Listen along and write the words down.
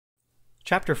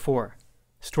Chapter 4,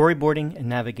 Storyboarding and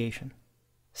Navigation,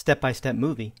 Step-by-Step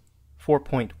Movie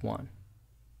 4.1.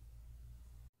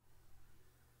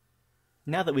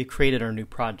 Now that we've created our new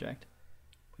project,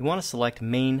 we want to select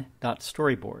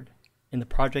main.storyboard in the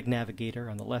Project Navigator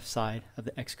on the left side of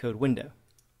the Xcode window.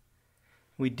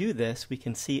 When we do this, we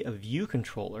can see a view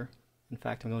controller. In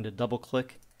fact, I'm going to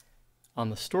double-click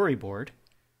on the storyboard,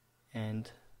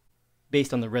 and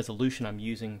based on the resolution I'm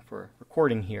using for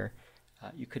recording here,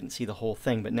 you couldn't see the whole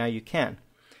thing, but now you can.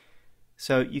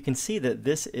 So you can see that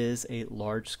this is a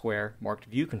large square marked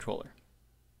view controller.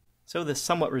 So this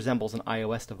somewhat resembles an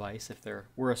iOS device if there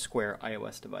were a square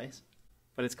iOS device,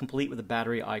 but it's complete with a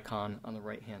battery icon on the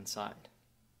right-hand side.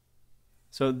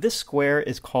 So this square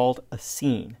is called a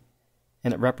scene,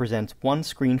 and it represents one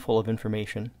screen full of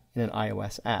information in an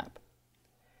iOS app.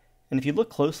 And if you look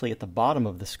closely at the bottom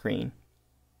of the screen,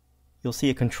 you'll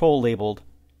see a control labeled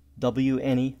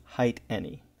WAny height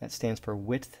any. That stands for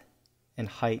width and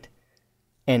height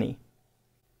any.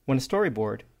 When a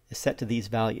storyboard is set to these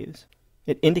values,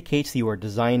 it indicates that you are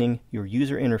designing your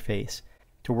user interface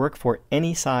to work for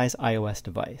any size iOS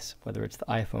device, whether it's the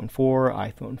iPhone 4,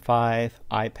 iPhone 5,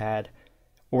 iPad,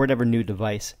 or whatever new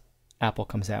device Apple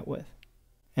comes out with.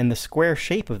 And the square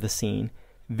shape of the scene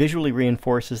visually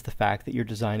reinforces the fact that you're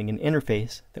designing an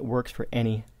interface that works for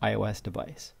any iOS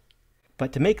device.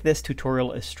 But to make this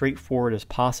tutorial as straightforward as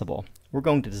possible, we're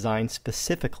going to design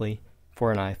specifically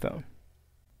for an iPhone.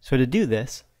 So to do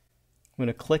this, I'm going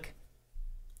to click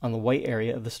on the white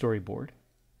area of the storyboard,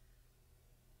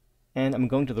 and I'm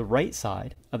going to the right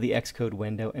side of the Xcode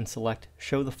window and select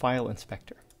Show the File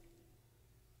Inspector.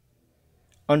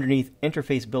 Underneath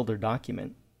Interface Builder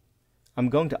Document, I'm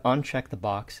going to uncheck the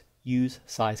box Use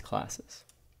Size Classes.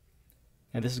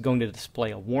 Now this is going to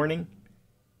display a warning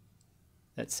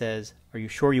that says, are you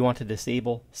sure you want to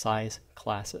disable size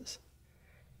classes?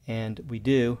 And we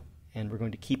do, and we're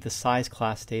going to keep the size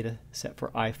class data set for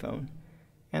iPhone,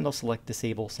 and I'll select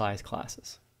disable size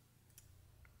classes.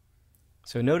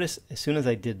 So notice as soon as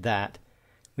I did that,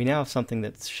 we now have something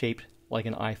that's shaped like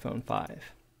an iPhone 5.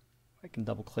 I can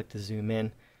double click to zoom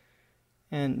in,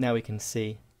 and now we can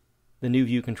see the new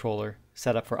view controller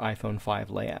set up for iPhone 5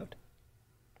 layout.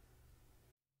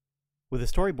 With the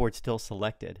storyboard still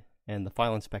selected and the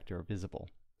file inspector visible,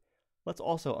 let's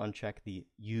also uncheck the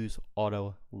Use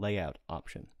Auto Layout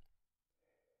option.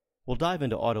 We'll dive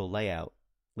into auto layout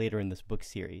later in this book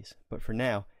series, but for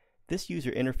now, this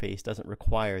user interface doesn't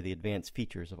require the advanced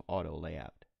features of auto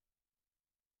layout.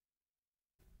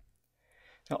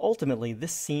 Now ultimately,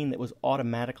 this scene that was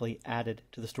automatically added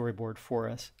to the storyboard for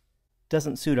us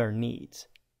doesn't suit our needs,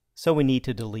 so we need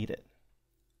to delete it.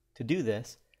 To do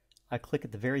this, I click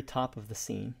at the very top of the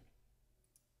scene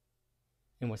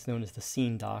in what's known as the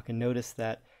scene dock, and notice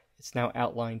that it's now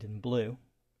outlined in blue,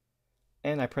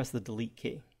 and I press the delete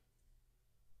key.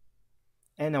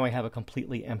 And now I have a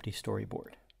completely empty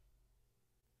storyboard.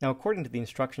 Now according to the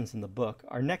instructions in the book,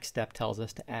 our next step tells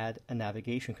us to add a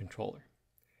navigation controller.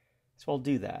 So I'll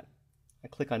do that. I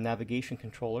click on Navigation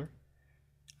Controller,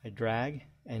 I drag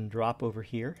and drop over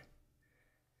here.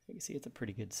 You can see it's a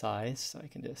pretty good size, so I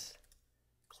can just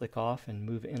click off and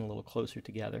move it in a little closer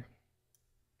together.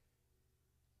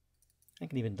 I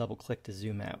can even double click to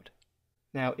zoom out.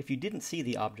 Now if you didn't see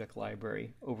the object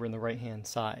library over in the right hand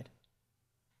side,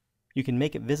 you can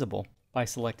make it visible by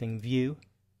selecting View,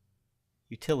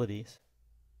 Utilities,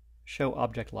 Show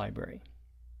Object Library.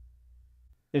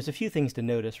 There's a few things to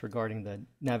notice regarding the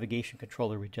navigation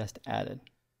controller we just added.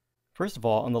 First of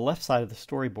all, on the left side of the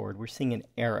storyboard, we're seeing an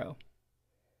arrow.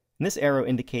 And this arrow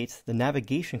indicates the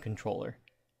navigation controller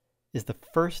is the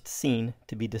first scene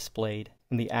to be displayed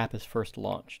when the app is first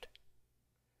launched.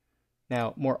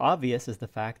 Now, more obvious is the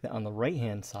fact that on the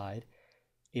right-hand side,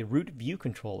 a root view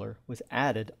controller was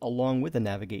added along with the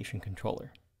navigation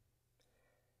controller.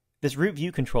 This root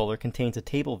view controller contains a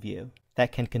table view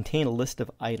that can contain a list of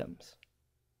items.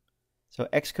 So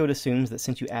Xcode assumes that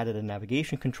since you added a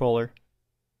navigation controller,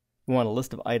 you want a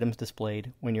list of items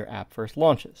displayed when your app first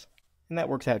launches. And that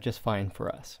works out just fine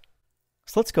for us.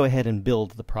 So let's go ahead and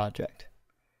build the project.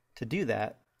 To do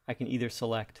that, I can either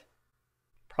select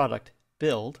Product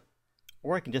Build,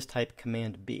 or I can just type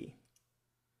Command B.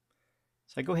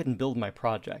 So I go ahead and build my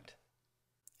project.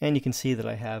 And you can see that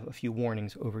I have a few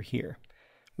warnings over here.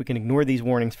 We can ignore these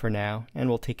warnings for now, and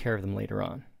we'll take care of them later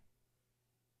on.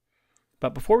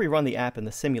 But before we run the app in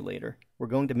the simulator, we're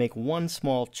going to make one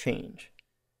small change.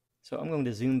 So I'm going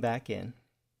to zoom back in,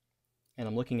 and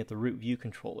I'm looking at the root view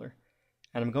controller,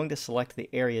 and I'm going to select the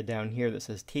area down here that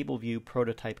says Table View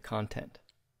Prototype Content.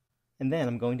 And then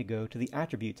I'm going to go to the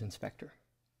Attributes Inspector.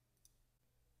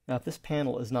 Now if this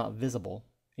panel is not visible,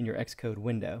 in your Xcode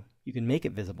window, you can make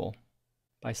it visible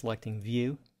by selecting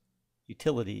View,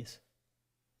 Utilities,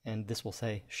 and this will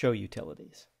say Show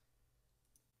Utilities.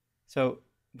 So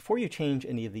before you change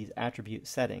any of these attribute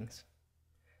settings,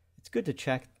 it's good to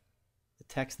check the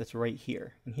text that's right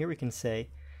here. And here we can say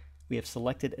we have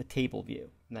selected a table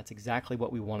view, and that's exactly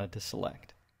what we wanted to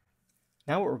select.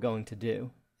 Now what we're going to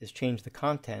do is change the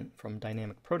content from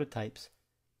dynamic prototypes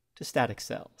to static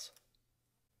cells.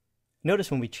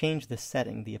 Notice when we change this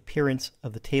setting, the appearance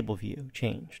of the table view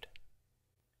changed.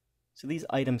 So these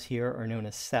items here are known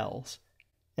as cells,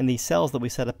 and these cells that we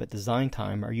set up at design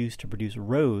time are used to produce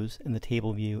rows in the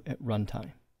table view at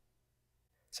runtime.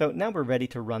 So now we're ready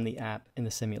to run the app in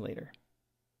the simulator.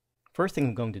 First thing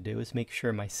I'm going to do is make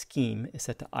sure my scheme is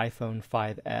set to iPhone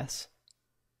 5S,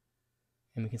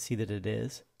 and we can see that it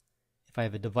is. If I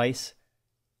have a device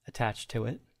attached to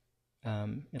it,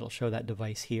 it'll show that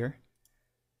device here.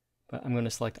 But I'm going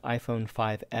to select iPhone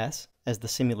 5S as the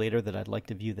simulator that I'd like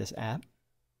to view this app.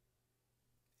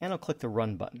 And I'll click the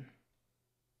Run button.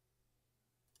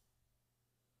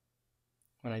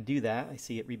 When I do that, I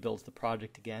see it rebuilds the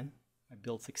project again. My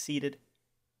build succeeded,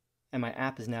 and my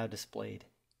app is now displayed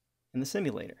in the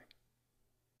simulator.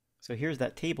 So here's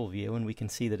that table view, and we can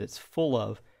see that it's full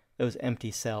of those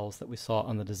empty cells that we saw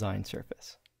on the design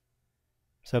surface.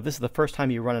 So if this is the first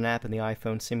time you run an app in the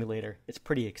iPhone simulator, it's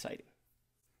pretty exciting.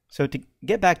 So to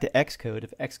get back to Xcode,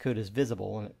 if Xcode is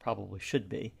visible, and it probably should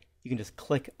be, you can just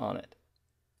click on it.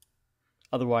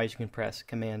 Otherwise, you can press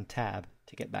Command-Tab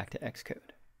to get back to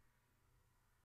Xcode.